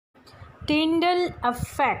Tyndall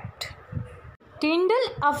effect. Tyndall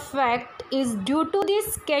effect is due to the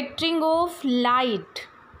scattering of light.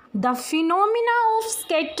 The phenomena of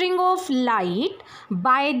scattering of light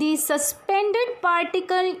by the suspended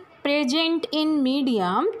particle present in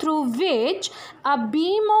medium through which a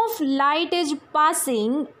beam of light is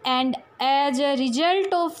passing, and as a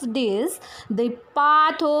result of this the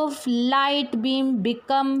path of light beam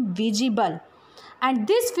become visible, and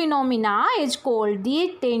this phenomena is called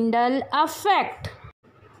the Tyndall effect.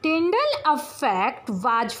 Tyndall effect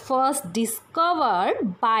was first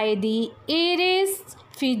discovered by the Irish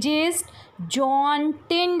physicist John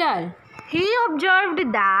Tyndall. He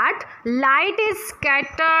observed that light is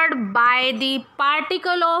scattered by the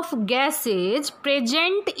particle of gases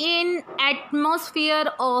present in atmosphere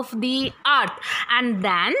of the earth, and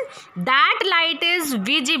then that light is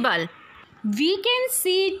visible. We can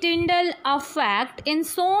see Tyndall effect in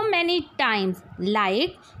so many times,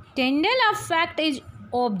 like Tyndall effect is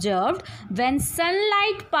observed when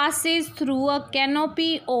sunlight passes through a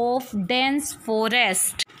canopy of dense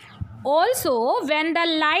forest. Also, when the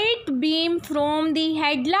light beam from the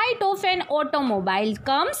headlight of an automobile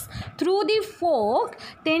comes through the fog,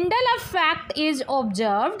 Tyndall effect is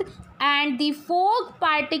observed and the fog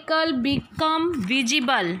particle become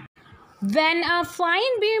visible. When a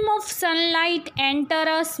fine beam of sunlight enters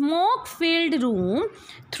a smoke-filled room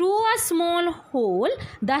through a small hole,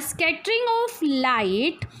 the scattering of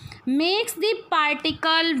light makes the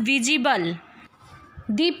particle visible.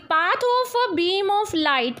 The path of a beam of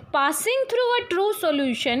light passing through a true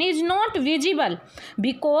solution is not visible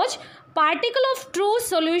because particles of true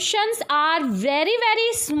solutions are very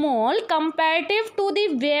small comparative to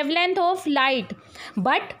the wavelength of light.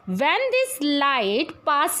 But when this light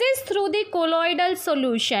passes through the colloidal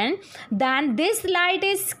solution, then this light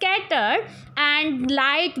is scattered and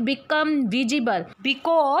light becomes visible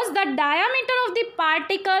because the diameter of the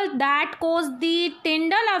particle that causes the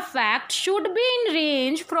Tyndall effect should be in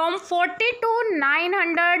range from 40 to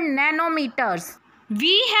 900 nanometers.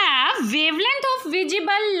 We have wavelength of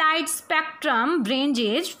visible light spectrum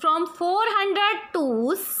ranges from 400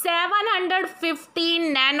 to 750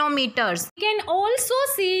 nanometers. We can also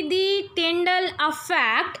see the Tyndall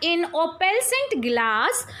effect in opalescent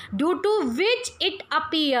glass, due to which it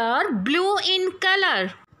appears blue in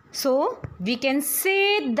color. So, we can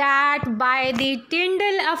say that by the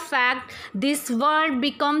Tyndall effect, this world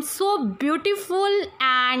becomes so beautiful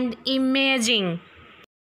and amazing.